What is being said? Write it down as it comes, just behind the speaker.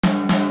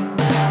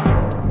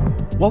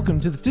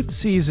Welcome to the 5th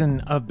season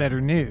of Better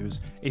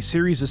News, a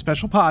series of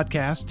special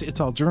podcasts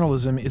It's All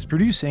Journalism is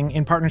producing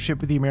in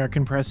partnership with the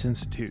American Press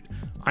Institute.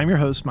 I'm your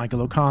host,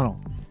 Michael O'Connell.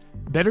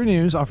 Better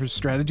News offers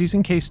strategies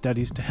and case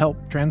studies to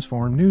help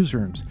transform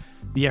newsrooms.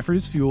 The effort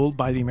is fueled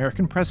by the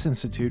American Press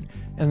Institute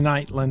and the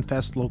Knight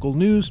Lenfest Local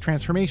News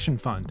Transformation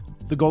Fund.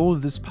 The goal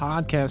of this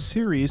podcast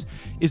series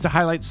is to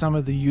highlight some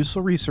of the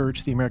useful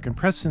research the American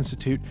Press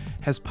Institute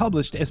has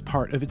published as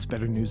part of its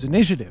Better News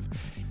initiative.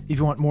 If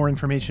you want more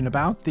information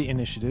about the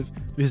initiative,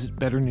 visit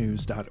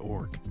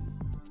betternews.org.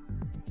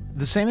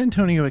 The San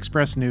Antonio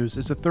Express-News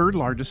is the third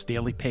largest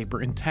daily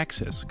paper in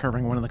Texas,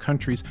 covering one of the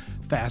country's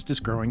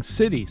fastest growing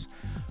cities.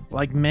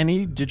 Like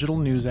many digital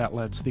news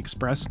outlets, the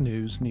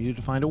Express-News needed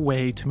to find a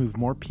way to move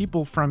more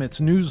people from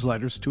its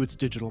newsletters to its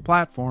digital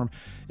platform,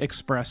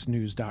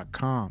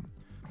 expressnews.com.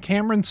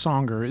 Cameron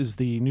Songer is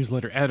the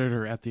newsletter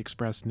editor at the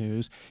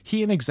Express-News.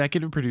 He and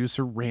executive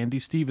producer Randy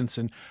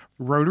Stevenson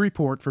wrote a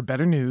report for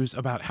Better News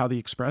about how the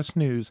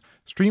Express-News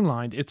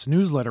streamlined its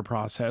newsletter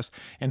process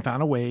and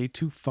found a way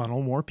to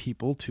funnel more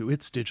people to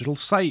its digital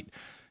site.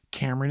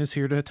 Cameron is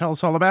here to tell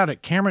us all about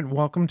it. Cameron,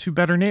 welcome to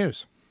Better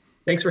News.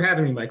 Thanks for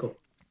having me, Michael.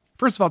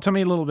 First of all, tell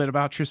me a little bit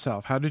about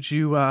yourself. How did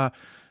you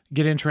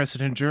get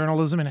interested in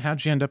journalism, and how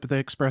did you end up at the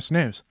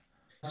Express-News?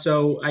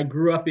 So I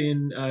grew up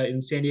in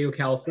San Diego,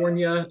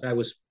 California. I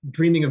was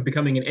dreaming of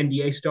becoming an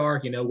NBA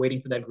star, waiting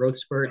for that growth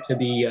spurt to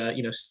be,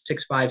 6'5",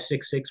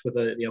 6'6" with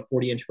a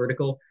 40-inch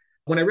vertical.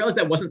 When I realized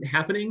that wasn't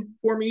happening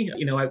for me,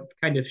 I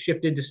kind of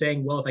shifted to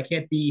saying, well, if I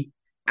can't be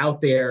out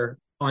there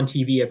on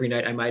TV every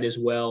night, I might as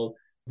well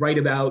write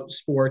about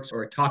sports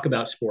or talk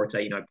about sports.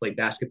 I played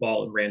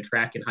basketball and ran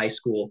track in high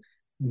school,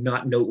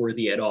 not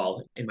noteworthy at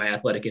all in my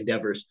athletic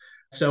endeavors.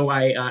 So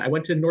I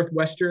went to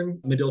Northwestern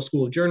Medill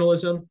School of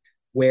Journalism,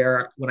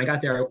 where when I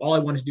got there, all I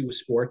wanted to do was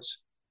sports.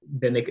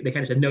 Then they kind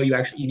of said, no, you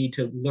need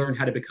to learn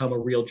how to become a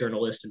real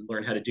journalist and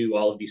learn how to do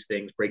all of these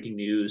things, breaking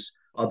news,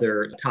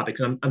 other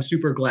topics. And I'm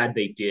super glad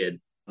they did,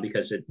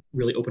 because it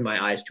really opened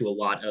my eyes to a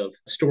lot of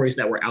stories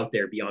that were out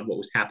there beyond what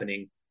was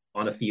happening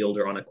on a field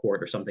or on a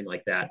court or something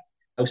like that.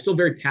 I was still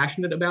very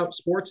passionate about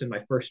sports, and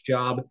my first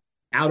job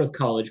out of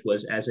college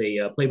was as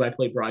a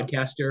play-by-play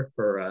broadcaster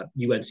for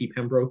UNC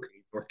Pembroke,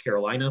 North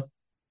Carolina.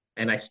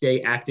 And I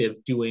stay active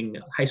doing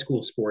high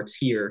school sports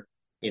here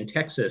in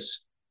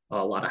Texas, a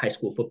lot of high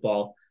school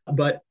football.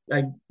 But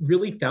I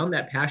really found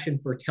that passion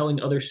for telling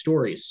other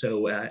stories.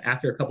 So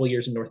after a couple of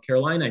years in North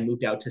Carolina, I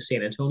moved out to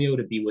San Antonio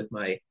to be with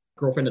my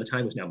girlfriend at the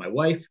time, who's now my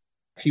wife.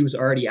 She was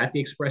already at the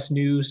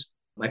Express-News.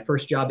 My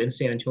first job in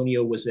San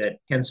Antonio was at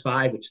KENS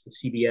 5, which is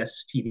the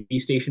CBS TV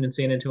station in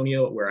San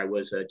Antonio, where I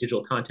was a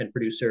digital content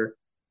producer,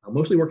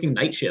 mostly working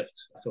night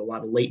shifts. So a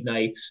lot of late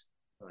nights,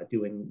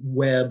 doing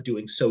web,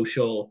 doing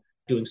social,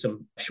 doing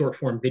some short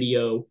form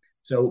video.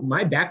 So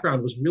my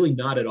background was really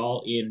not at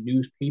all in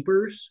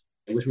newspapers.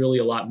 It was really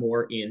a lot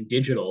more in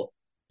digital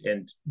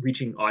and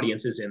reaching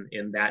audiences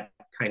in that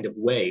kind of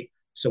way.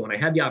 So when I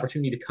had the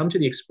opportunity to come to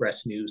the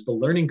Express-News, the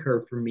learning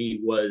curve for me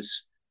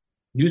was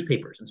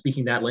newspapers and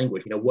speaking that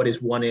language. What is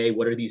 1A?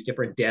 What are these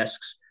different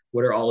desks?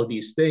 What are all of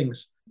these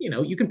things?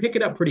 You can pick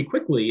it up pretty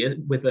quickly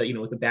with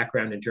a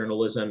background in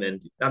journalism,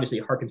 and obviously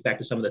it harkens back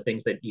to some of the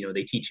things that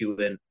they teach you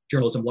in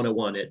Journalism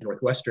 101 at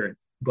Northwestern.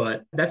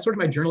 But that's sort of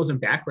my journalism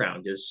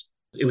background.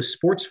 It was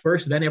sports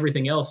first, then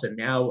everything else, and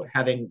now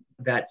having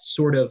that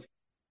sort of,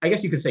 I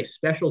guess you could say,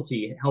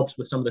 specialty helps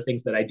with some of the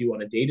things that I do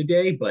on a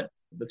day-to-day, but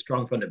the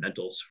strong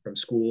fundamentals from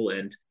school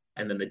and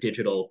then the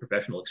digital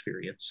professional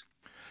experience.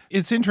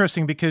 It's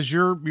interesting because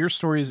your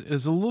story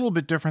is a little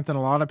bit different than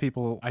a lot of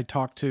people I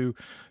talk to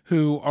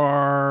who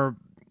are,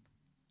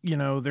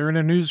 they're in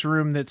a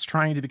newsroom that's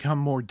trying to become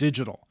more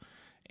digital.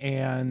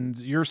 And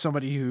you're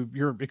somebody who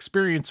your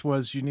experience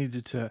was you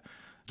needed to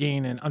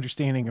gain an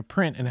understanding of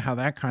print and how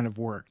that kind of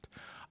worked.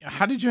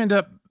 How did you end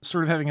up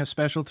sort of having a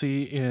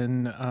specialty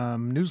in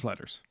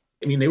newsletters?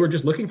 They were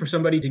just looking for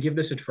somebody to give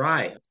this a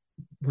try.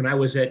 When I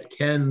was at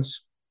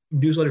KENS,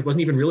 newsletters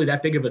wasn't even really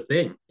that big of a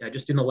thing.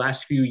 Just in the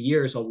last few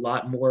years, a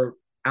lot more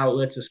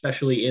outlets,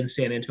 especially in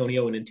San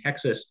Antonio and in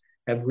Texas,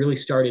 have really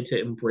started to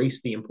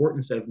embrace the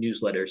importance of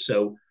newsletters.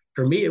 So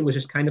for me, it was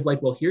just kind of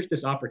like, well, here's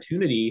this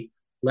opportunity.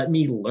 Let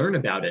me learn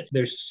about it.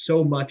 There's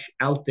so much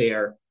out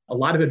there, a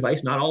lot of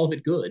advice, not all of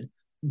it good.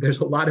 There's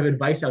a lot of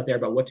advice out there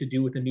about what to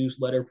do with a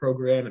newsletter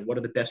program and what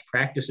are the best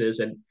practices.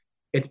 And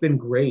it's been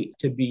great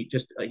to be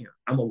just,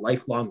 I'm a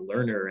lifelong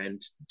learner,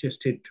 and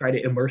just to try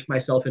to immerse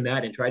myself in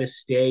that and try to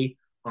stay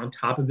on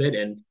top of it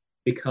and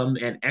become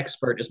an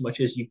expert as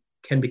much as you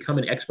can become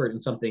an expert in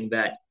something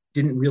that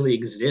didn't really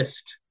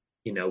exist,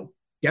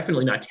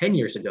 definitely not 10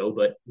 years ago,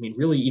 but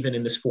really even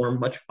in this form,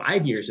 much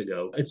 5 years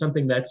ago. It's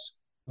something that's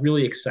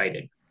really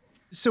exciting.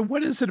 So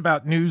what is it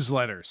about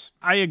newsletters?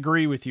 I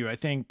agree with you. I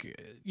think,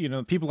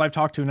 people I've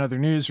talked to in other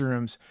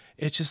newsrooms,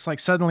 it's just like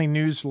suddenly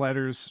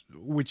newsletters,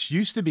 which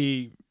used to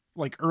be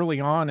like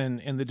early on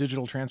in the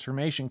digital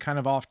transformation, kind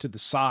of off to the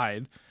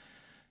side,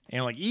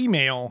 and like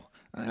email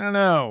I don't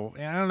know.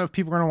 I don't know if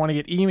people are going to want to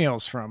get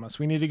emails from us.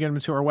 We need to get them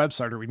to our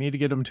website, or we need to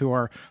get them to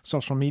our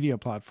social media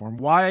platform.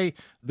 Why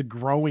the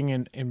growing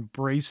and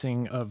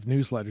embracing of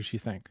newsletters, you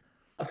think?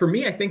 For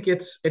me, I think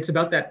it's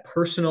about that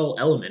personal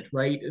element,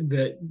 right?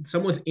 The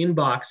someone's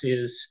inbox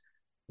is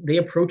they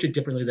approach it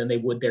differently than they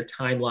would their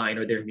timeline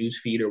or their news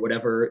feed or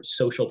whatever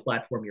social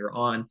platform you're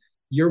on.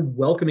 You're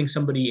welcoming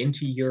somebody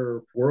into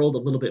your world a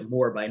little bit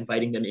more by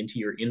inviting them into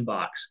your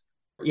inbox.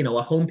 A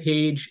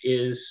homepage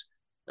is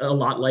a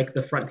lot like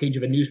the front page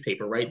of a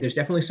newspaper, right? There's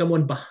definitely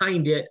someone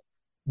behind it,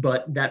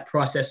 but that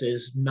process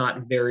is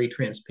not very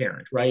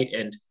transparent, right?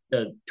 And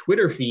the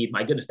Twitter feed,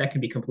 my goodness, that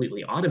can be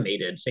completely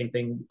automated. Same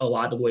thing a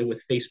lot of the way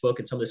with Facebook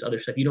and some of this other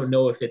stuff. You don't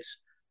know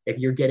if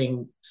you're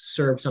getting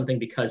served something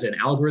because an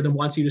algorithm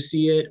wants you to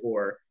see it,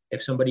 or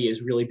if somebody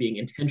is really being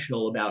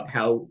intentional about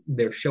how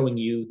they're showing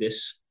you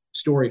this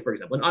story, for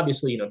example. And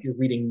obviously, if you're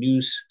reading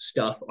news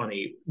stuff on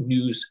a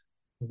news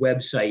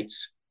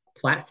website's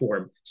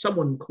platform,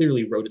 someone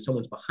clearly wrote it,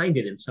 someone's behind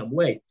it in some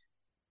way.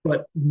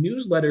 But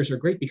newsletters are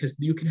great because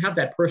you can have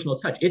that personal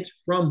touch. It's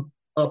from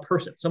a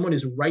person. Someone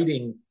is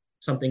writing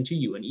something to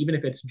you. And even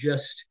if it's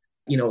just,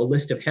 a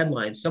list of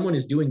headlines, someone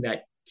is doing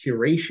that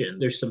curation.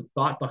 There's some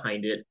thought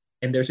behind it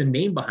and there's a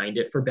name behind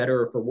it for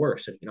better or for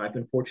worse. And, I've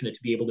been fortunate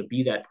to be able to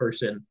be that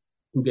person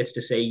who gets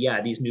to say,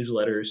 yeah, these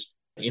newsletters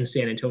in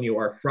San Antonio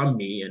are from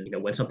me.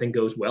 And, when something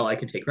goes well, I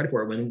can take credit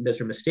for it. When there's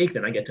a mistake,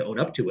 then I get to own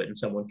up to it. And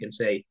someone can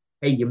say,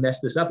 hey, you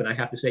messed this up. And I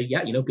have to say,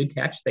 yeah, good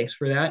catch. Thanks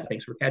for that.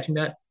 Thanks for catching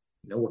that.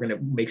 We're going to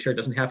make sure it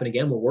doesn't happen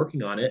again. We're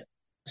working on it.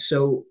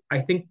 So I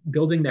think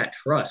building that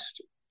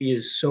trust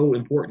is so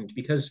important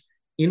because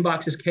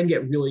inboxes can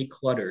get really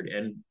cluttered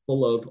and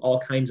full of all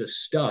kinds of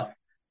stuff.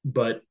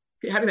 But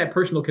having that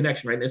personal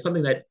connection, right? There's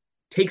something that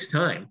takes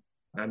time.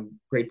 I'm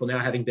grateful now,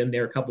 having been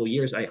there a couple of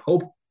years. I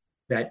hope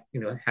that,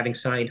 having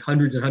signed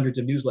hundreds and hundreds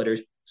of newsletters,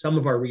 some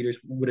of our readers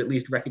would at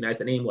least recognize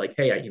the name like,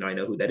 hey, I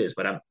know who that is,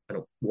 but I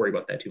don't worry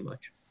about that too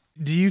much.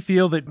 Do you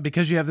feel that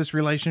because you have this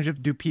relationship,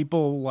 do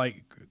people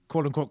like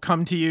quote unquote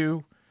come to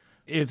you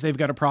if they've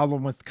got a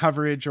problem with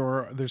coverage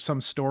or there's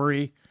some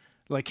story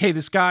like, hey,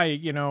 this guy,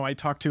 I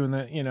talked to in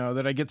the,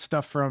 that I get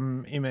stuff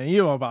from in my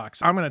email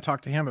box. I'm going to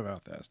talk to him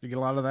about this. Do you get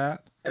a lot of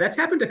that? That's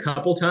happened a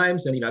couple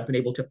times. And, I've been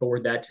able to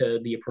forward that to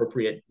the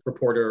appropriate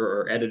reporter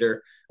or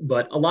editor.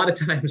 But a lot of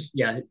times,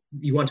 yeah,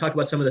 you want to talk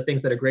about some of the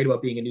things that are great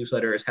about being a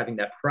newsletter is having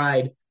that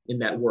pride in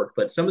that work.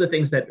 But some of the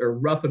things that are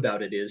rough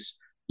about it is,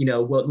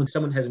 when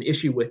someone has an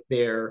issue with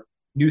their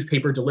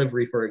newspaper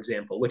delivery, for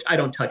example, which I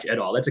don't touch at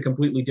all. That's a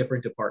completely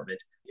different department.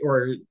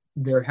 Or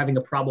they're having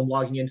a problem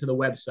logging into the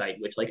website,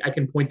 which like I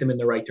can point them in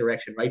the right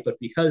direction, right? But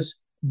because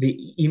the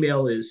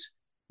email is,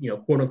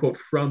 quote unquote,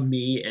 from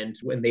me, and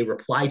when they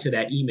reply to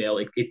that email,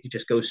 it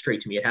just goes straight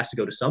to me. It has to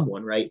go to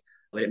someone, right?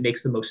 And it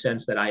makes the most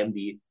sense that I am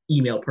the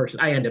email person.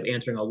 I end up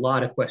answering a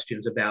lot of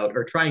questions about,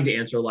 or trying to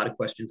answer a lot of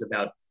questions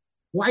about,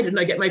 why didn't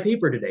I get my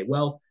paper today?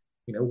 Well,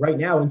 right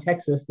now in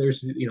Texas,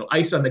 there's,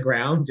 ice on the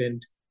ground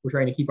and we're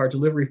trying to keep our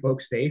delivery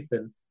folks safe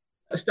and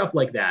stuff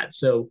like that.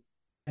 So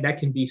that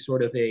can be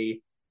sort of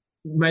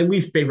my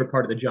least favorite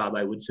part of the job,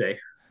 I would say.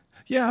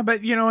 Yeah,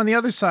 but on the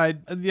other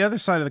side of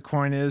the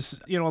coin is,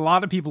 a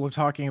lot of people are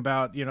talking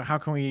about, how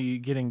can we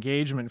get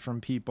engagement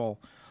from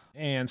people?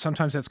 And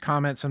sometimes that's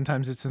comments,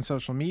 sometimes it's in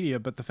social media,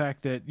 but the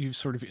fact that you've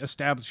sort of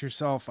established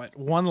yourself at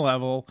one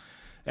level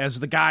as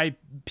the guy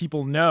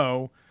people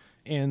know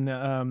in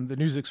the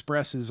News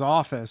Express's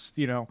office,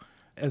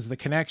 as the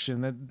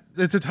connection, that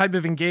it's a type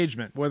of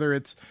engagement, whether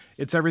it's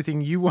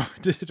everything you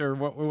wanted or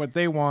what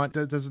they want,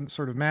 that doesn't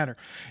sort of matter.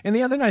 And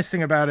the other nice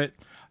thing about it,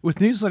 with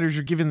newsletters,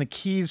 you're giving the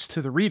keys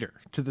to the reader,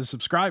 to the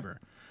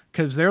subscriber,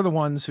 because they're the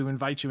ones who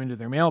invite you into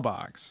their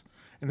mailbox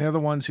and they're the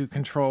ones who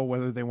control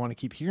whether they want to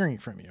keep hearing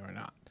from you or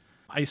not.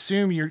 I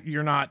assume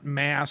you're not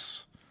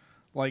mass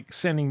like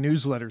sending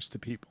newsletters to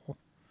people.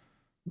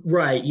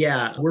 Right.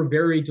 Yeah. We're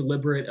very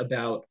deliberate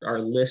about our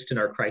list and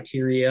our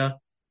criteria.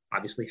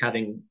 Obviously,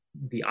 having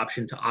the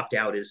option to opt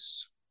out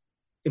is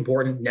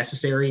important,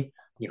 necessary,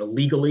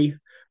 legally.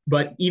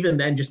 But even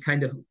then, just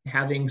kind of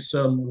having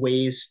some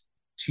ways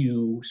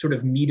to sort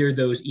of meter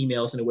those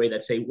emails in a way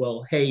that say,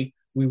 well, hey,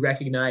 we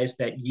recognize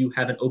that you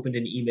haven't opened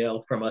an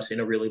email from us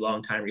in a really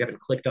long time, or you haven't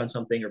clicked on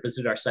something or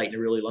visited our site in a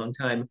really long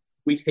time.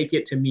 We take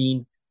it to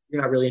mean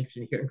you're not really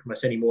interested in hearing from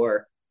us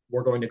anymore.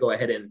 We're going to go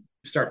ahead and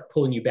start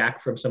pulling you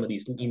back from some of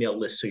these email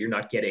lists so you're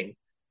not getting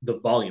the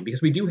volume,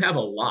 because we do have a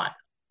lot.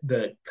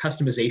 The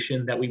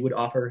customization that we would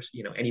offer,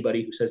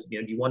 anybody who says,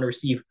 do you want to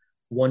receive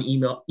one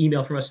email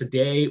from us a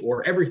day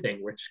or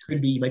everything, which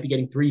could be, you might be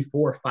getting 3,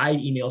 4, 5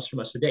 emails from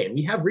us a day. And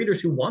we have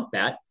readers who want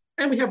that,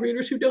 and we have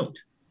readers who don't.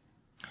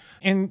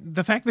 And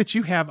the fact that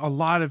you have a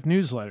lot of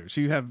newsletters,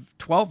 you have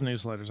 12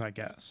 newsletters, I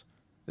guess.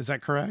 Is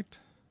that correct?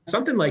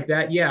 Something like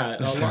that. Yeah.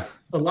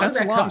 A lot of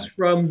that comes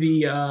from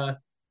the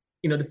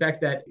fact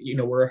that,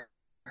 we're a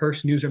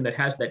Hearst newsroom that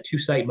has that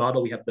 2-site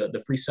model. We have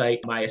the free site,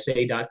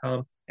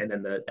 mysa.com, and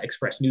then the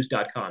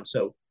expressnews.com.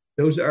 So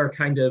those are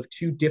kind of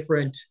 2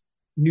 different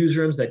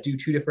newsrooms that do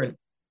 2 different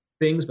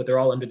things, but they're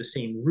all under the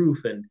same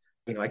roof. And,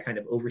 I kind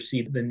of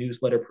oversee the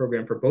newsletter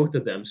program for both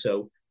of them.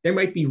 So there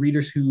might be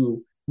readers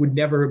who would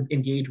never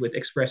engage with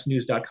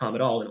expressnews.com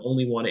at all and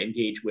only want to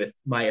engage with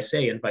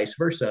MySA and vice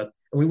versa.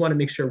 And we want to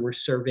make sure we're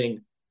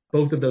serving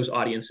both of those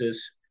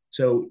audiences.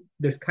 So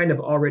there's kind of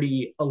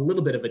already a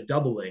little bit of a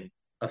doubling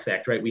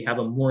effect, right? We have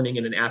a morning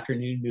and an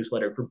afternoon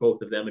newsletter for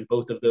both of them, and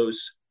both of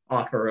those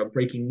offer a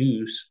breaking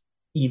news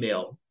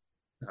email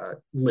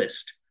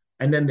list.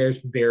 And then there's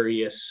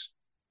various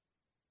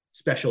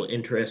special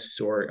interests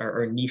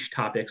or niche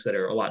topics that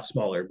are a lot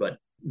smaller, but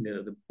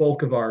the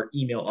bulk of our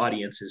email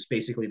audience is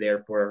basically there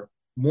for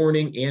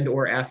morning and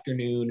or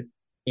afternoon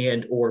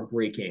and or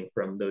breaking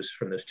from those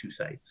two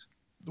sites.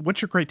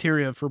 What's your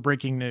criteria for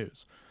breaking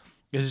news?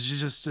 Is it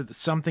just that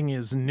something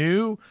is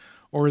new,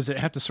 or does it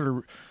have to sort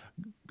of,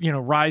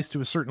 rise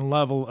to a certain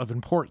level of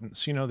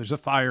importance? There's a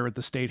fire at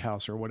the State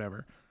House or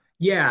whatever.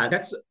 Yeah,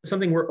 that's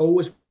something we're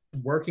always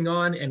working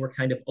on and we're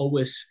kind of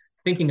always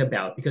thinking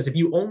about, because if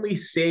you only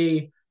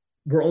say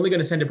we're only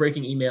going to send a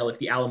breaking email if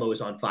the Alamo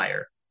is on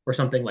fire or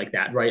something like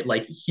that, right?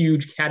 Like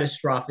huge,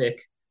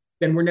 catastrophic,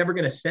 then we're never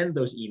going to send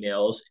those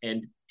emails.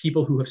 And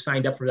people who have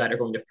signed up for that are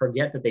going to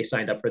forget that they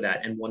signed up for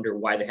that and wonder,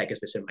 why the heck is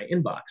this in my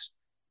inbox?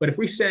 But if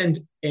we send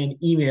an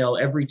email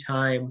every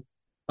time,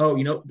 oh,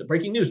 the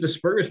breaking news, the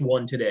Spurs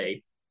won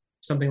today,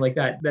 something like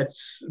that,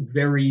 that's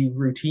very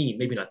routine.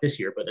 Maybe not this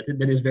year, but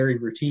that is very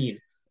routine.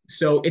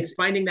 So it's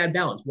finding that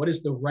balance. What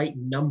is the right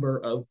number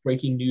of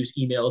breaking news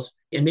emails?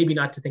 And maybe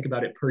not to think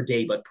about it per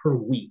day, but per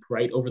week,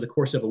 right? Over the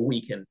course of a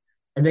week.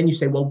 And then you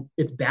say, well,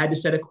 it's bad to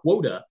set a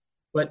quota,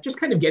 but just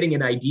kind of getting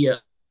an idea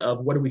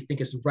of what do we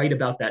think is right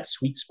about that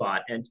sweet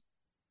spot. And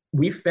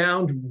we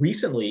found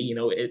recently,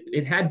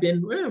 it had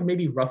been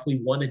maybe roughly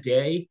one a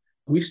day.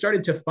 We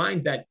started to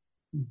find that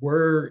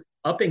we're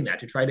upping that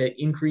to try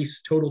to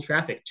increase total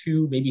traffic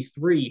to maybe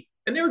 3.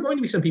 And there are going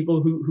to be some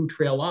people who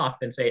trail off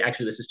and say,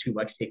 actually, this is too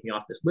much. Take me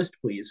off this list,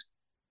 please.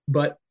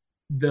 But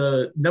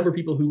the number of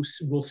people who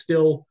will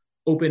still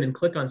open and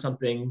click on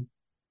something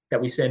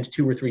that we send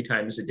 2 or 3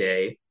 times a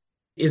day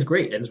is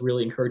great and is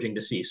really encouraging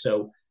to see.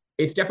 So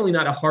it's definitely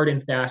not a hard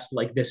and fast,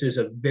 like this is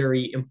a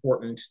very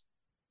important,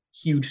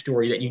 huge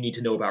story that you need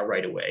to know about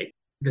right away.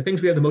 The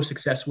things we have the most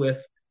success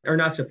with are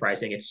not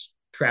surprising. It's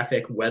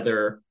traffic,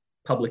 weather,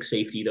 public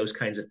safety, those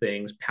kinds of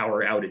things,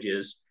 power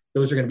outages.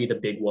 Those are going to be the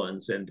big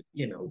ones. And,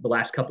 the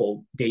last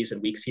couple days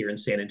and weeks here in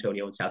San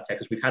Antonio and South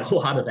Texas, we've had a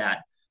lot of that.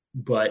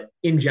 But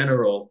in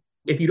general,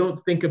 if you don't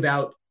think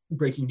about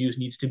breaking news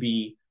needs to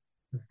be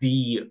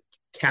the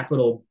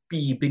capital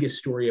B biggest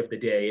story of the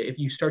day, if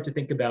you start to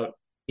think about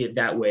it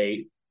that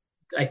way,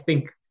 I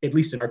think, at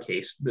least in our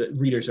case, the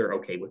readers are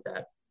okay with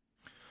that.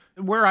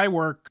 Where I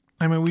work,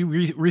 we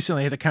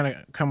recently had to kind of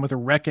come with a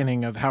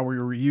reckoning of how we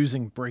were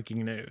using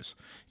breaking news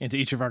into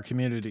each of our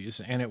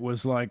communities. And it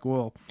was like,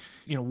 well,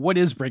 what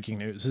is breaking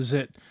news? Is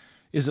it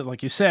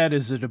like you said,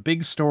 is it a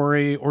big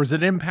story, or is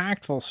it an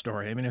impactful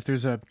story? If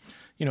there's a,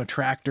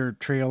 tractor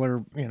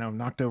trailer,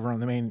 knocked over on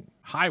the main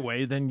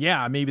highway, then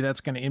yeah, maybe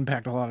that's going to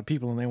impact a lot of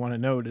people and they want to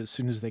know it as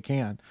soon as they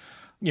can.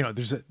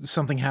 There's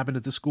something happened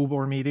at the school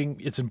board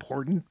meeting. It's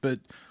important, but,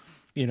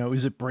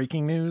 is it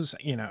breaking news?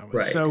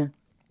 Right. So,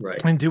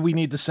 right. And do we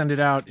need to send it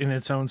out in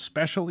its own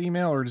special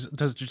email, or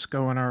does it just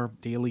go in our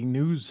daily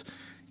news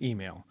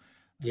email?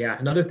 Yeah.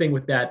 Another thing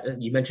with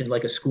that, you mentioned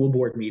like a school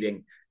board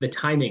meeting, the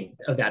timing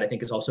of that I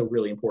think is also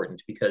really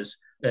important, because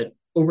that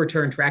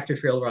overturned tractor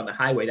trailer on the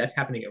highway, that's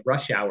happening at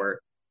rush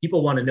hour.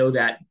 People want to know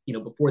that,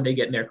 before they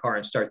get in their car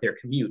and start their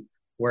commute.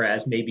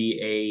 Whereas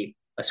maybe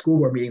a school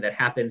board meeting that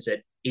happens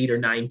at 8 or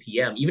 9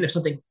 p.m., even if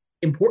something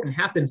important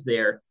happens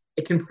there,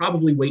 it can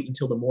probably wait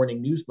until the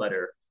morning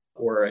newsletter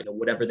or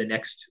whatever the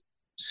next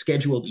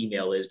scheduled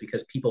email is,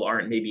 because people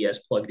aren't maybe as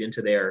plugged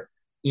into their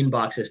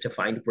inboxes to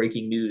find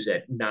breaking news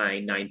at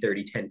 9,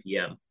 9:30, 10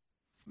 p.m.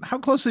 How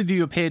closely do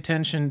you pay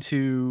attention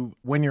to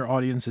when your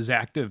audience is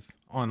active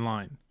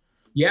online?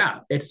 Yeah,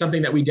 it's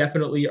something that we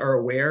definitely are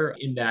aware,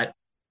 in that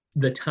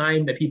the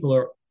time that people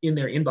are in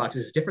their inboxes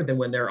is different than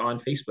when they're on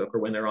Facebook or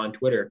when they're on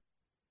Twitter.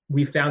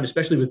 We found,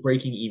 especially with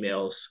breaking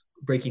emails,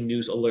 breaking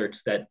news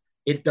alerts, that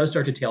it does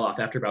start to tail off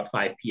after about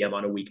 5 p.m.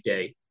 on a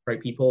weekday, right?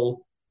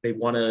 People, they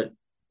want to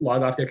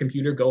log off their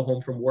computer, go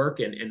home from work,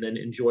 and then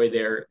enjoy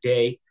their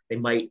day. They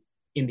might,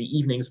 in the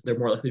evenings, they're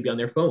more likely to be on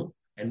their phone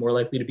and more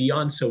likely to be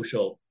on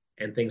social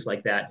and things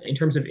like that. In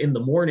terms of in the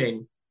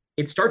morning,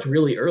 it starts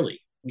really early.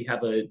 We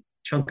have a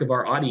chunk of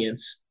our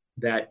audience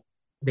that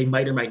they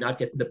might or might not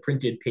get the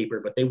printed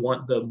paper, but they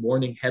want the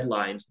morning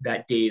headlines,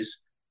 that day's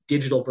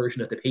digital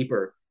version of the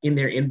paper, in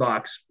their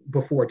inbox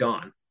before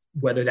dawn,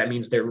 whether that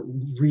means they're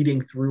reading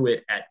through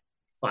it at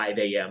 5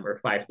 a.m. or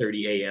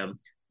 5:30 a.m.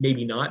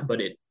 Maybe not, but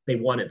they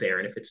want it there.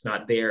 And if it's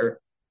not there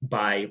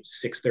by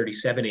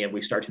 6:37 a.m.,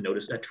 we start to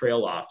notice a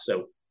trail off.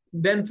 So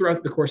then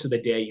throughout the course of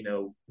the day,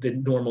 the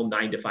normal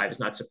 9 to 5 is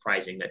not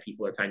surprising that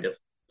people are kind of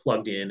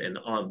plugged in and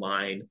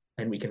online,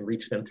 and we can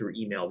reach them through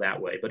email that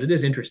way. But it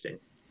is interesting.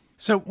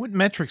 So what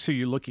metrics are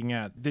you looking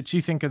at that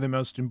you think are the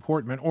most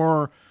important?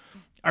 Or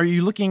are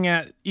you looking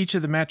at each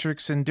of the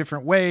metrics in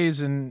different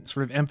ways and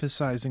sort of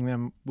emphasizing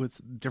them with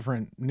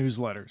different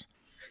newsletters?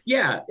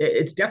 Yeah,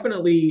 it's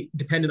definitely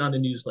dependent on the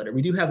newsletter.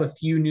 We do have a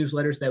few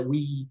newsletters that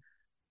we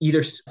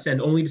either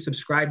send only to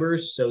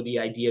subscribers. So the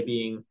idea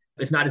being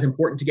it's not as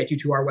important to get you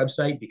to our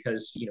website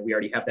because we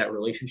already have that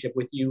relationship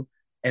with you.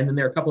 And then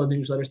there are a couple of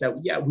newsletters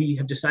that we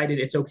have decided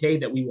it's okay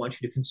that we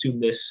want you to consume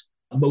this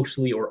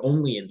mostly or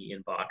only in the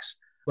inbox.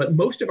 But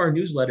most of our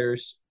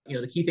newsletters,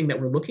 the key thing that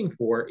we're looking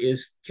for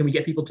is can we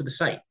get people to the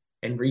site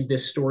and read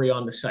this story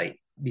on the site?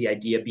 The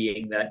idea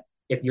being that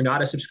if you're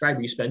not a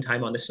subscriber, you spend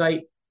time on the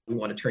site, we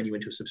want to turn you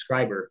into a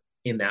subscriber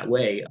in that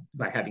way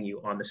by having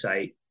you on the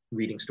site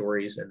reading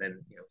stories and then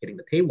hitting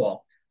the paywall.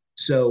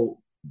 So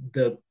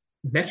the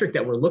metric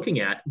that we're looking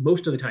at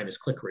most of the time is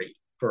click rate.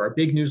 For our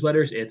big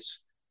newsletters, it's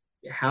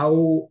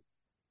how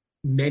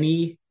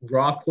many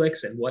raw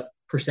clicks and what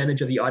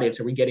percentage of the audience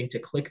are we getting to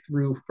click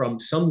through from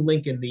some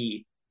link in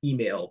the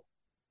email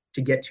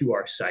to get to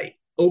our site.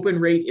 Open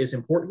rate is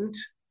important.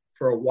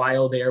 For a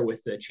while there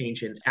with the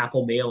change in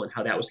Apple Mail and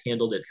how that was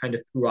handled, it kind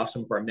of threw off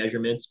some of our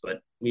measurements, but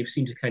we've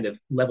seemed to kind of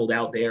leveled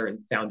out there and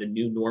found a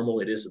new normal.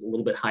 It is a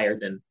little bit higher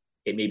than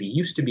it maybe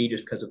used to be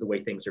just because of the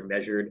way things are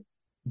measured.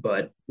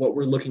 But what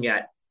we're looking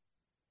at,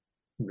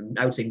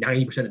 I would say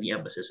 90% of the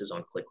emphasis is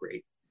on click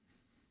rate.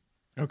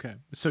 Okay.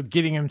 So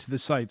getting them to the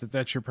site,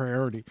 that's your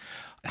priority.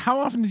 How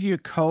often do you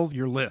cull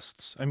your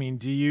lists? I mean,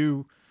 do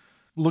you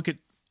look at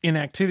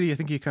inactivity? I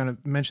think you kind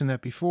of mentioned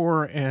that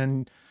before.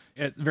 And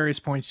at various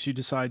points, you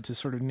decide to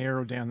sort of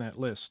narrow down that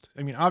list.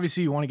 I mean,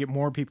 obviously you want to get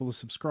more people to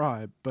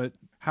subscribe, but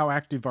how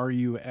active are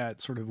you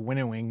at sort of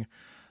winnowing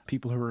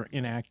people who are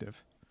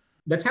inactive?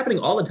 That's happening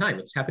all the time.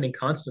 It's happening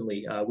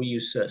constantly. We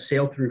use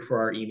Sailthrough for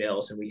our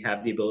emails, and we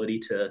have the ability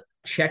to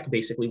check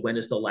basically when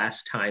is the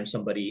last time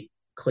somebody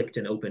clicked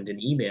and opened an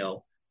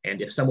email.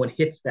 And if someone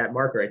hits that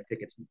marker, I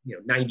think it's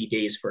 90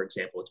 days, for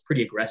example. It's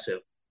pretty aggressive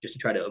just to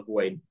try to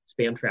avoid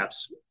spam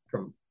traps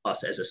from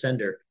us as a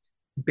sender.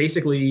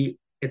 Basically,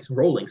 it's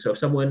rolling. So if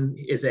someone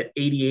is at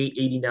 88,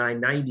 89,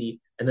 90,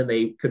 and then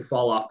they could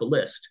fall off the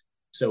list.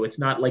 So it's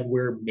not like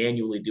we're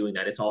manually doing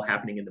that. It's all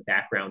happening in the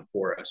background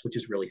for us, which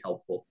is really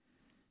helpful.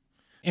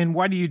 And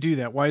why do you do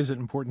that? Why is it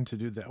important to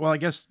do that? Well, I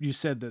guess you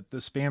said that the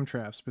spam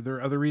traps, but there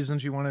are other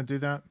reasons you want to do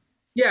that?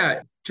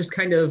 Yeah, just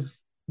kind of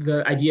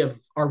the idea of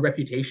our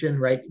reputation,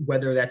 right?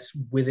 Whether that's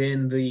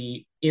within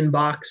the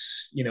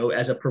inbox,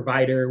 as a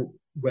provider,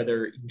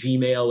 whether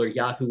Gmail or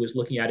Yahoo is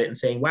looking at it and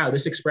saying, wow,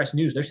 this Express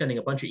News, they're sending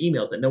a bunch of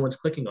emails that no one's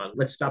clicking on.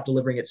 Let's stop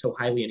delivering it so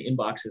highly in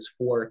inboxes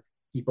for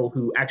people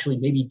who actually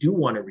maybe do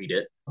want to read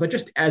it. But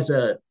just as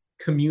a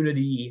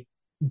community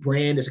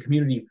brand, as a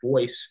community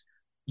voice,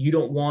 you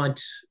don't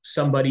want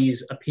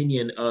somebody's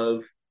opinion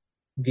of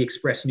the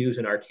Express News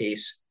in our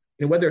case,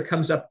 whether it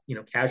comes up,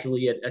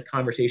 casually at a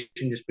conversation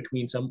just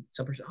between some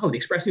person, oh, the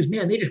Express News,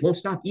 man, they just won't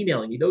stop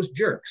emailing me, those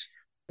jerks.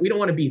 We don't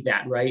want to be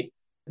that, right?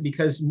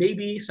 Because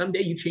maybe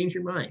someday you change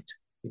your mind,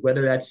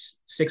 whether that's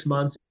 6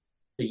 months,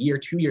 a year,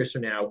 2 years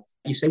from now.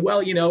 You say,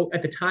 well,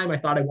 at the time I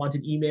thought I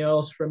wanted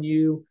emails from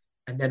you,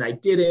 and then I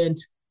didn't,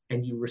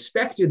 and you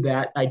respected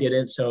that I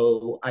didn't,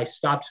 so I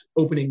stopped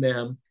opening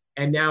them.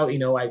 And now,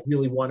 I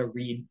really want to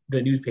read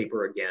the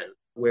newspaper again,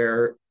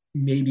 where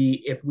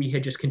maybe if we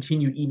had just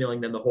continued emailing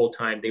them the whole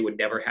time, they would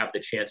never have the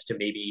chance to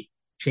maybe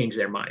change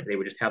their mind. They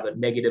would just have a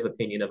negative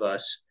opinion of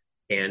us,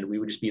 and we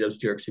would just be those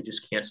jerks who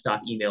just can't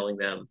stop emailing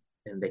them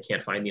and they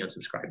can't find the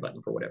unsubscribe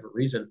button for whatever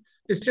reason.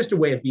 It's just a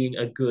way of being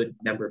a good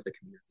member of the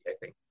community, I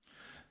think.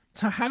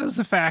 So how does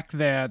the fact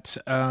that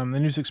the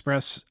News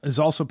Express is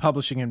also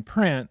publishing in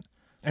print,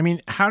 I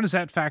mean, how does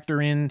that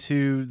factor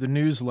into the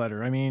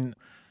newsletter? I mean,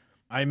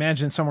 I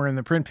imagine somewhere in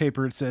the print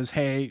paper it says,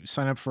 hey,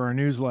 sign up for our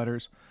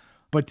newsletters.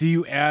 But do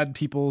you add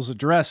people's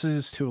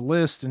addresses to a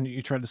list and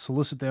you try to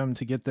solicit them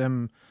to get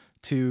them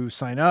to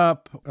sign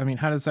up? I mean,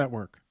 how does that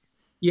work?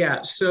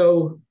 Yeah.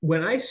 So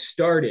when I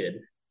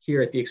started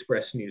here at the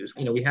Express News,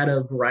 we had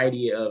a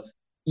variety of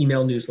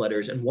email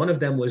newsletters, and one of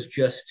them was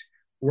just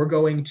we're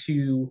going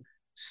to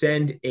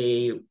send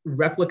a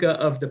replica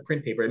of the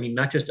print paper. I mean,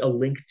 not just a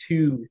link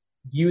to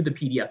view the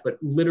PDF, but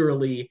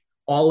literally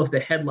all of the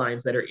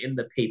headlines that are in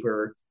the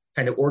paper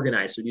kind of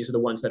organized. So these are the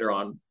ones that are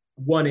on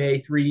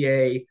 1A,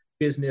 3A,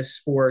 business,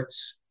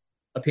 sports,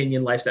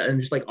 opinion, lifestyle, and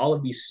just like all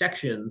of these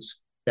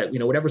sections that,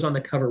 whatever's on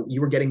the cover,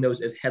 you were getting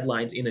those as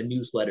headlines in a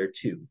newsletter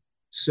too.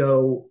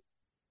 So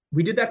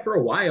we did that for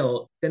a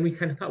while. Then we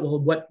kind of thought, well,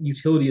 what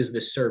utility is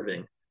this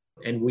serving?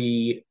 And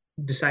we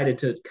decided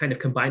to kind of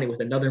combine it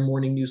with another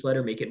morning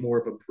newsletter, make it more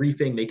of a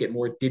briefing, make it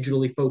more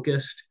digitally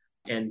focused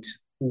and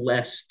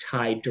less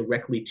tied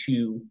directly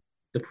to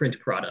the print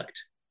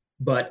product.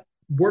 But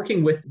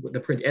working with the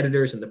print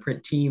editors and the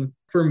print team,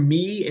 for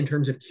me, in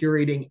terms of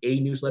curating a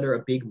newsletter,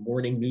 a big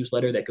morning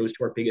newsletter that goes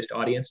to our biggest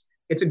audience,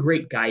 it's a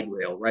great guide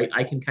rail, right?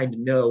 I can kind of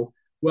know,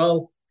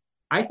 well,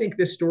 I think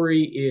this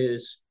story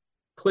is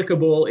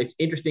clickable, it's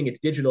interesting, it's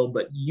digital,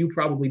 but you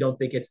probably don't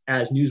think it's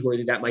as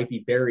newsworthy. That might be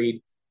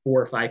buried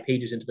 4 or 5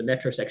 pages into the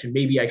Metro section.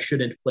 Maybe I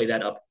shouldn't play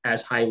that up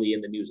as highly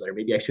in the newsletter.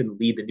 Maybe I shouldn't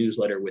lead the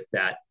newsletter with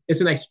that.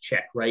 It's a nice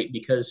check, right?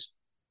 Because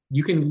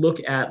you can look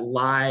at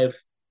live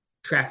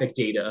traffic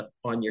data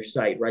on your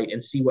site, right,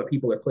 and see what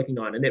people are clicking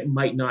on. And it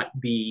might not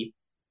be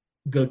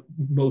the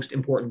most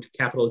important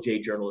capital J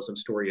journalism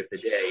story of the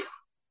day.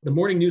 The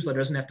morning newsletter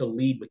doesn't have to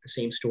lead with the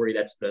same story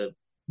that's the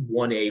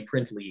 1A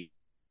print lead,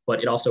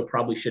 but it also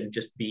probably shouldn't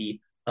just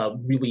be a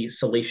really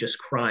salacious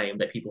crime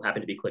that people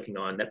happen to be clicking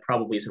on. That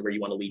probably isn't where you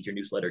want to lead your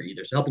newsletter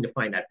either. So helping to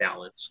find that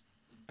balance.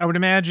 I would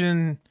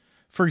imagine,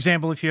 for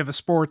example, if you have a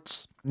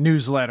sports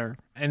newsletter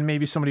and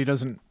maybe somebody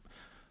doesn't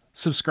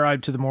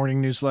subscribe to the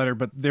morning newsletter,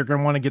 but they're going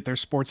to want to get their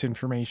sports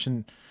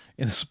information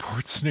in the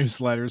sports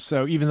newsletter.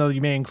 So even though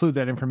you may include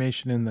that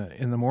information in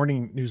the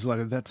morning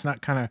newsletter, that's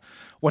not kind of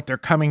what they're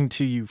coming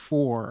to you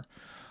for.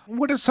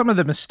 What are some of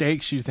the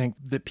mistakes you think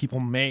that people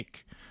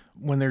make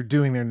when they're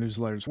doing their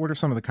newsletters? What are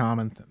some of the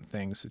common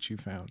things that you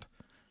found?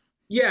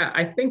 Yeah,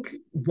 I think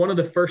one of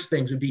the first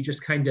things would be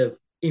just kind of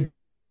in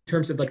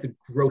terms of like the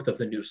growth of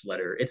the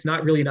newsletter. It's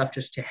not really enough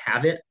just to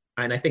have it.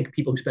 And I think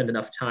people who spend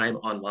enough time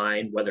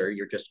online, whether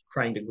you're just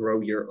trying to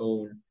grow your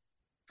own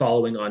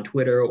following on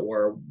Twitter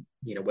or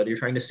whether you're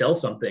trying to sell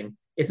something,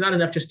 it's not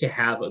enough just to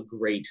have a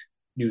great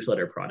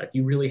newsletter product.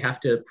 You really have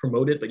to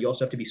promote it, but you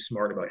also have to be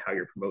smart about how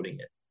you're promoting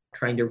it.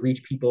 Trying to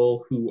reach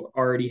people who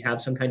already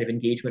have some kind of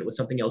engagement with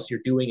something else you're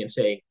doing and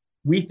saying,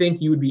 we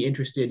think you would be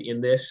interested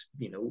in this.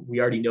 We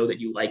already know that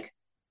you like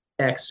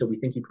X, so we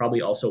think you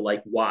probably also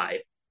like Y.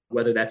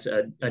 Whether that's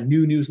a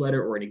new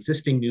newsletter or an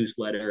existing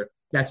newsletter,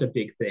 that's a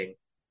big thing.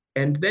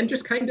 And then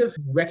just kind of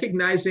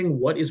recognizing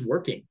what is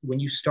working. When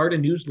you start a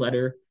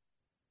newsletter,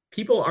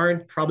 people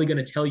aren't probably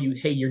going to tell you,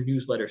 hey, your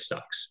newsletter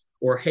sucks,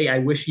 or hey, I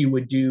wish you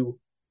would do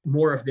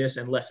more of this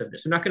and less of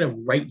this. They're not going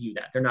to write you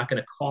that. They're not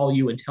going to call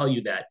you and tell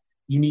you that.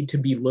 You need to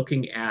be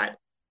looking at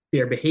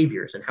their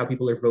behaviors and how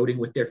people are voting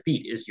with their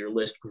feet. Is your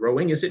list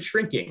growing? Is it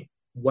shrinking?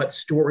 What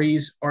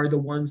stories are the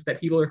ones that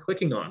people are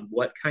clicking on?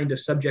 What kind of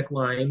subject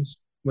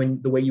lines,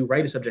 when the way you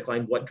write a subject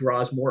line, what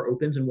draws more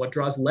opens and what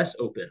draws less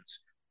opens?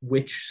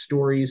 Which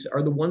stories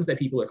are the ones that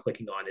people are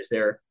clicking on? Is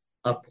there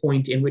a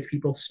point in which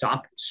people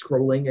stop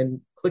scrolling and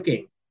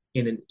clicking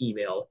in an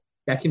email?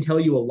 That can tell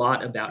you a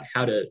lot about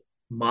how to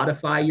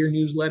modify your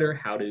newsletter,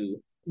 how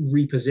to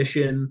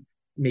reposition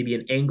maybe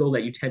an angle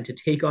that you tend to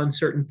take on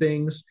certain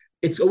things.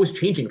 It's always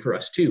changing for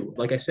us too.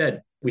 Like I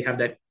said, we have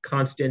that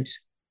constant,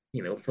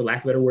 for lack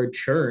of a better word,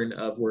 churn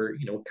of we're,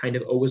 kind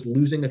of always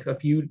losing a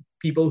few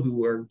people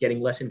who are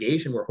getting less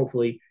engaged, and we're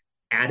hopefully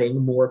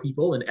adding more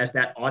people. And as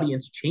that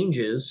audience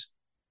changes,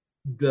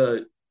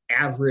 the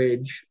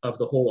average of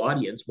the whole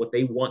audience, what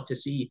they want to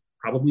see,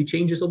 probably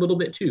changes a little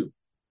bit too.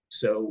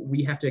 So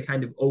we have to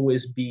kind of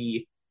always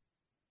be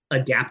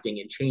adapting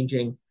and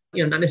changing,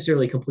 not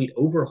necessarily a complete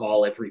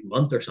overhaul every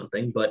month or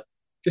something, but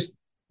just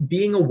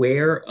being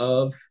aware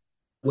of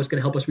what's going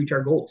to help us reach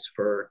our goals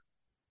for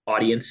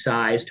audience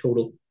size,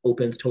 total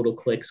opens, total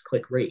clicks,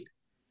 click rate.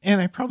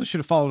 And I probably should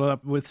have followed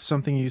up with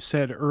something you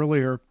said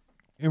earlier.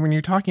 And when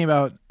you're talking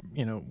about,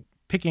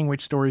 picking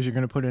which stories you're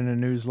going to put in a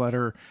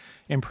newsletter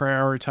and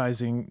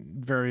prioritizing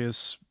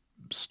various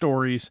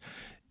stories,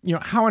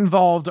 how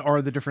involved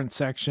are the different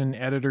section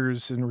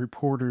editors and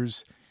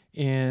reporters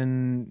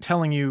in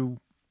telling you,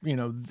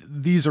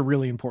 these are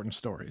really important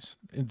stories.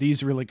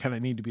 These really kind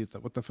of need to be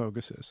what the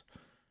focus is.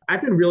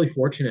 I've been really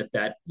fortunate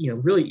that,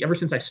 really ever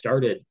since I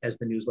started as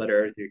the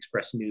newsletter, the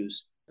Express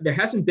News, there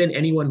hasn't been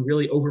anyone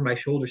really over my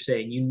shoulder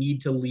saying, you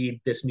need to lead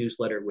this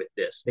newsletter with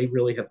this. They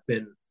really have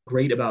been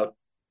great about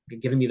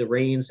giving me the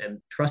reins and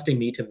trusting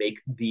me to make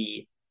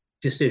the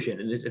decision.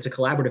 And it's a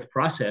collaborative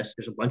process.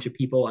 There's a bunch of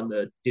people on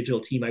the digital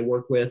team I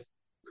work with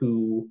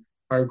who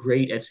are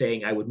great at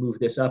saying, I would move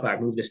this up, I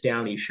would move this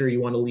down. Are you sure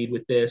you want to lead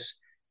with this?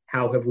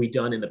 How have we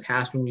done in the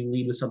past when we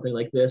lead with something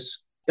like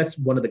this? That's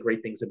one of the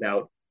great things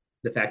about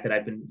the fact that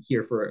I've been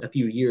here for a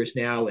few years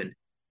now and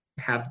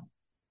have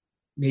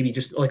maybe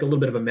just like a little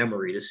bit of a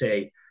memory to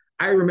say,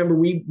 I remember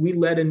we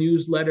led a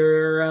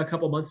newsletter a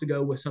couple months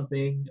ago with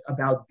something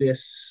about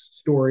this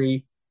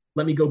story.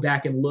 Let me go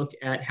back and look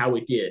at how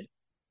it did.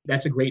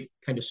 That's a great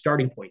kind of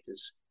starting point,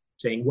 is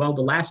saying, well,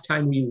 the last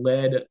time we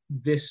led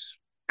this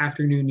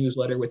afternoon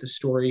newsletter with a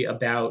story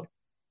about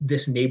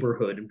this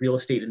neighborhood, real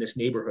estate in this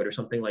neighborhood or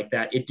something like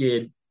that, it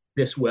did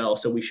this well.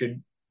 So we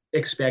should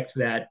expect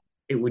that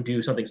it would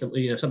do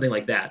something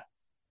like that.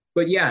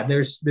 But yeah,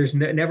 there's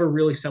never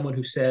really someone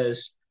who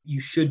says, you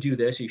should do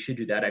this, you should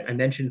do that. I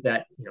mentioned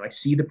that, I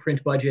see the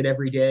print budget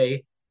every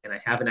day and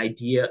I have an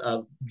idea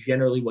of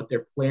generally what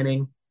they're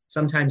planning.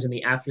 Sometimes in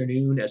the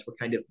afternoon, as we're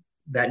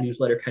that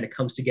newsletter kind of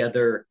comes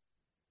together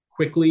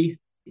quickly.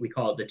 We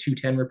call it the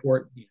 210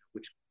 report,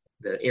 which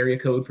the area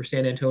code for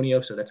San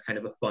Antonio. So that's kind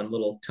of a fun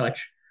little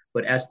touch.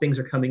 But as things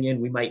are coming in,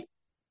 we might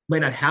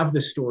not have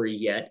the story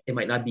yet. It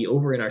might not be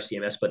over in our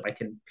CMS, but I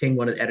can ping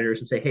one of the editors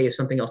and say, hey, is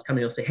something else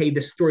coming? They'll say, hey,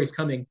 this story is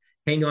coming.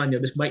 Hang on,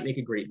 this might make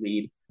a great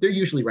lead. They're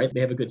usually right. They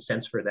have a good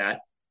sense for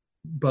that.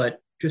 But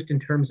just in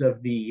terms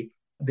of the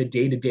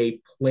day-to-day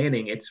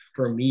planning,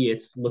 for me,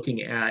 it's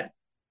looking at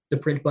the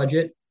print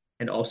budget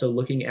and also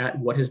looking at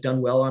what has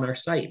done well on our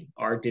site.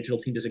 Our digital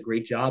team does a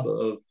great job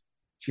of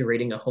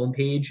curating a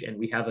homepage, and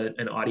we have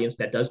an audience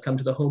that does come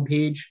to the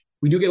homepage.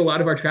 We do get a lot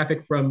of our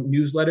traffic from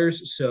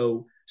newsletters,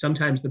 so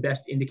sometimes the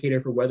best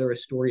indicator for whether a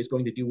story is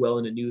going to do well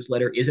in a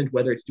newsletter isn't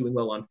whether it's doing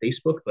well on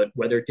Facebook, but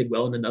whether it did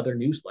well in another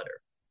newsletter.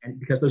 And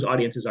because those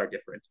audiences are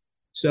different.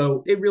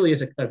 So it really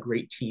is a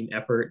great team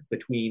effort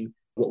between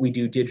what we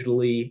do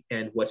digitally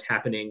and what's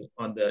happening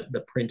on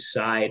the print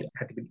side. I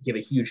have to give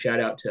a huge shout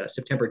out to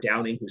September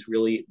Downing, who's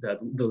really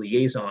the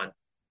liaison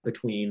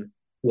between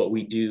what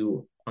we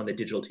do on the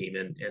digital team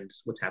and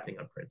what's happening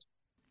on print.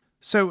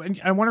 So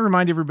I want to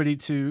remind everybody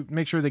to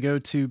make sure they go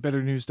to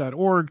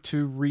betternews.org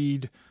to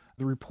read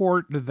the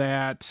report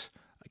that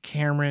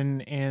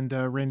Cameron and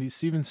Randy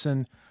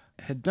Stevenson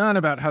had done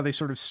about how they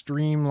sort of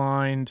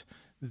streamlined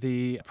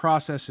the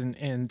process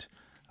and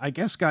I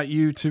guess got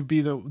you to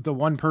be the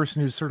one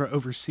person who's sort of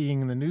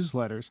overseeing the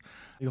newsletters.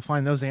 You'll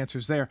find those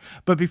answers there.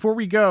 But before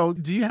we go,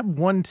 do you have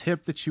one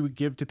tip that you would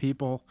give to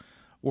people,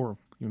 or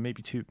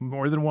maybe two,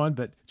 more than one,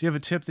 but do you have a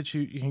tip that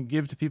you can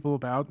give to people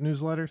about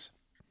newsletters?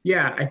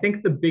 Yeah, I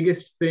think the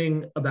biggest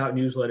thing about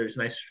newsletters,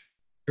 and I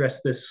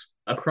stress this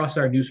across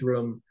our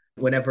newsroom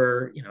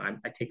whenever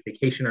I take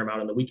vacation or I'm out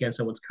on the weekend,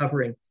 someone's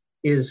covering,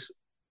 is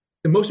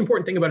the most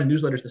important thing about a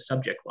newsletter is the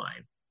subject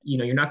line.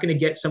 You're not going to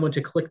get someone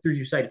to click through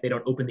your site if they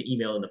don't open the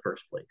email in the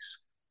first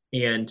place.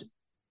 And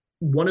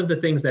one of the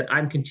things that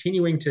I'm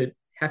continuing to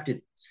have to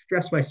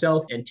stress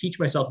myself and teach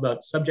myself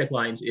about subject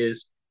lines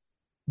is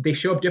they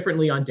show up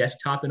differently on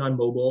desktop and on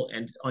mobile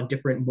and on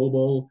different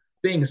mobile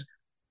things.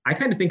 I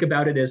kind of think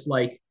about it as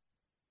like,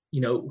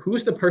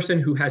 who's the person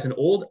who has an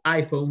old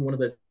iPhone, one of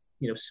the,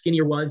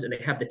 skinnier ones, and they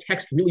have the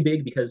text really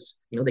big because,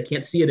 they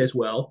can't see it as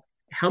well.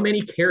 How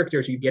many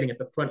characters are you getting at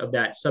the front of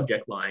that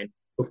subject line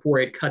before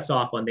it cuts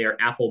off on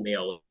their Apple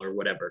Mail or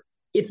whatever?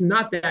 It's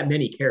not that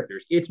many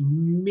characters. It's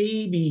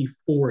maybe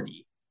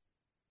 40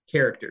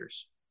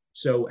 characters.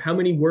 So how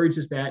many words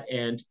is that?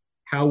 And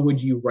how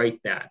would you write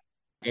that?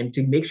 And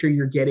to make sure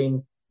you're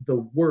getting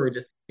the words,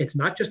 it's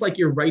not just like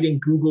you're writing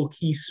Google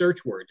key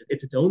search words.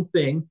 It's its own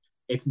thing.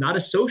 It's not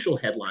a social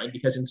headline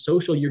because in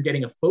social, you're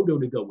getting a photo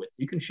to go with.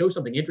 You can show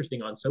something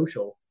interesting on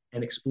social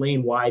and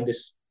explain why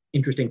this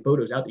interesting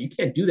photo is out there. You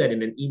can't do that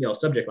in an email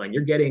subject line.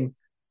 You're getting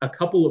a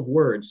couple of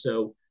words.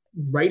 So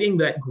writing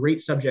that great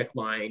subject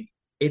line,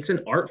 it's an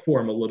art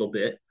form a little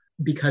bit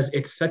because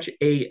it's such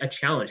a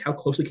challenge. How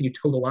closely can you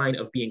toe the line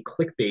of being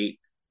clickbait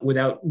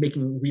without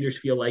making readers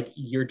feel like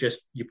you're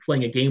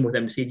playing a game with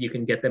them to see if you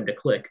can get them to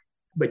click?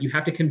 But you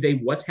have to convey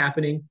what's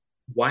happening,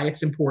 why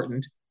it's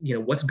important,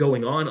 what's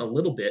going on a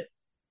little bit,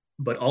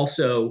 but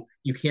also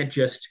you can't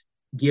just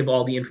give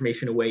all the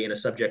information away in a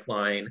subject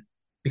line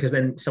because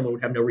then someone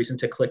would have no reason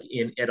to click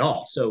in at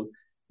all. So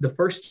the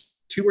first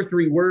 2 or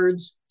 3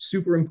 words,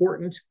 super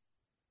important,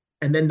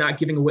 and then not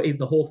giving away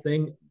the whole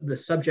thing. The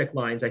subject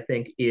lines, I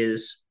think,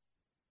 is,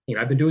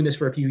 I've been doing this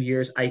for a few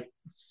years. I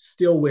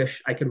still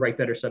wish I could write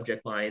better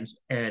subject lines,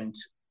 and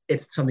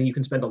it's something you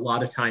can spend a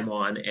lot of time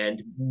on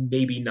and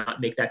maybe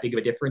not make that big of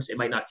a difference. It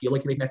might not feel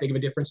like you're making that big of a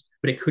difference,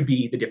 but it could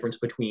be the difference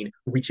between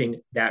reaching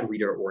that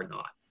reader or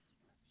not.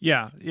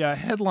 Yeah.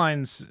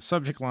 Headlines,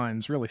 subject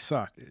lines really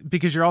suck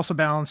because you're also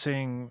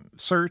balancing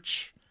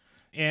search,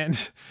 and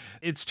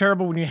it's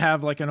terrible when you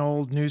have like an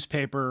old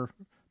newspaper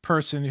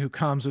person who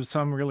comes with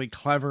some really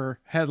clever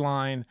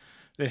headline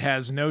that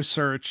has no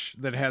search,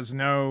 that is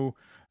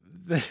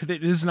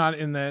not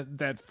in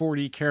that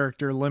 40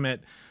 character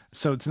limit.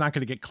 So it's not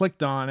going to get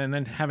clicked on, and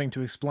then having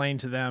to explain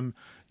to them,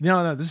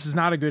 no, this is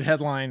not a good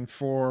headline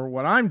for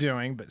what I'm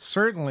doing, but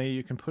certainly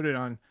you can put it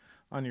on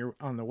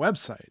the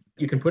website.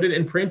 You can put it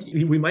in print.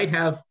 We might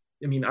have,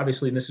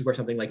 obviously, and this is where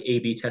something like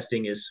A/B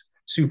testing is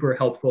super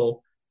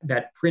helpful.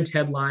 That print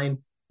headline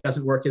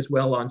doesn't work as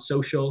well on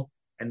social.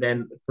 And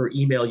then for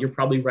email, you're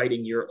probably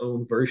writing your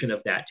own version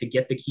of that to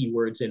get the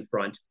keywords in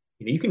front.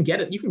 You can get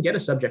a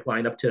subject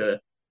line up to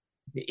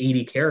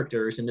 80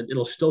 characters and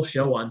it'll still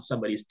show on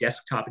somebody's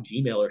desktop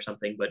Gmail or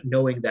something, but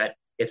knowing that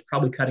it's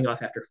probably cutting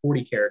off after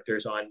 40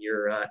 characters on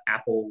your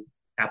Apple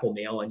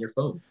Mail on your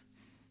phone.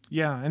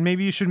 Yeah. And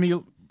maybe you should be,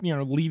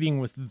 leading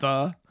with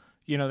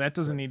that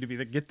doesn't need to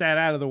be get that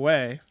out of the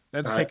way.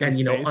 That's taking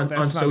space.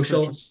 On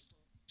social,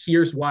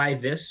 here's why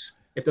this.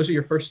 If those are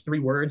your first 3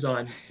 words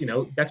on,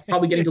 that's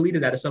probably getting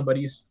deleted out of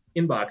somebody's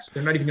inbox.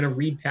 They're not even going to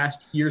read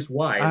past here's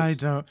why.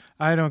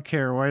 I don't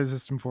care. Why is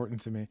this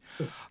important to me?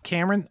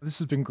 Cameron, this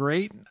has been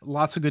great.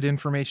 Lots of good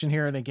information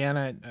here. And again,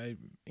 I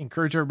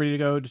encourage everybody to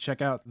go to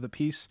check out the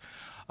piece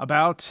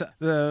about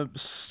the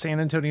San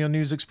Antonio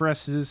News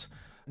Express's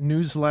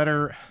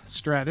newsletter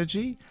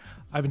strategy.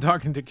 I've been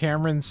talking to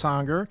Cameron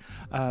Songer,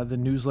 the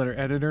newsletter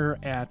editor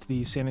at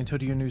the San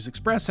Antonio News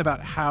Express,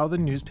 about how the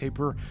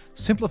newspaper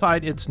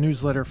simplified its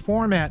newsletter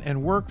format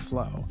and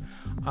workflow.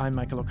 I'm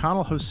Michael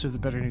O'Connell, host of the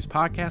Better News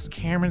Podcast.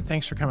 Cameron,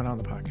 thanks for coming on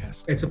the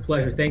podcast. It's a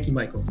pleasure. Thank you,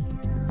 Michael.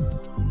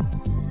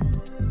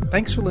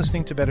 Thanks for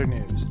listening to Better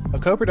News, a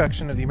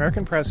co-production of the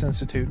American Press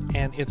Institute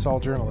and It's All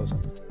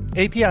Journalism.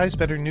 API's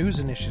Better News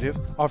initiative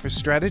offers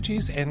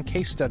strategies and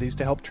case studies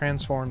to help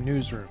transform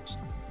newsrooms.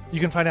 You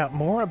can find out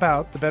more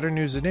about the Better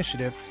News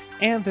Initiative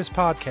and this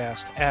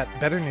podcast at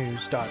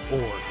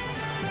betternews.org.